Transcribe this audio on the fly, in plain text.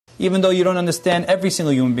Even though you don't understand, every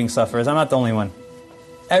single human being suffers. I'm not the only one.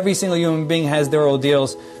 Every single human being has their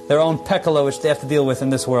ordeals, their own pekala, which they have to deal with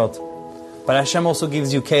in this world. But Hashem also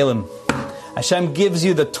gives you kelim. Hashem gives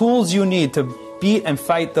you the tools you need to beat and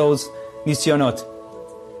fight those nisyonot.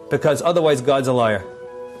 Because otherwise God's a liar.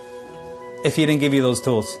 If He didn't give you those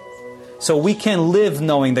tools. So we can live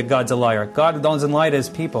knowing that God's a liar. God doesn't lie to His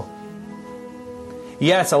people.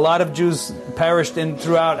 Yes, a lot of Jews perished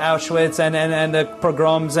throughout Auschwitz and the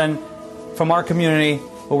pogroms and from our community,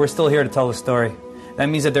 but we're still here to tell the story. That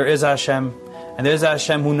means that there is Hashem, and there is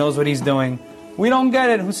Hashem who knows what He's doing. We don't get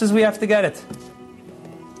it. Who says we have to get it?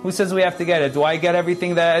 Who says we have to get it? Do I get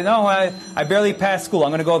everything that... No, I barely passed school. I'm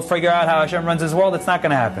going to go figure out how Hashem runs His world. It's not going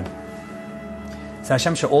to happen. So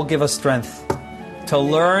Hashem should all give us strength to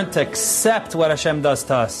learn to accept what Hashem does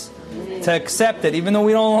to us. To accept it, even though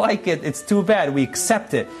we don't like it, it's too bad. We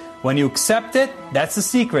accept it. When you accept it, that's the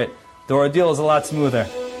secret. The ordeal is a lot smoother.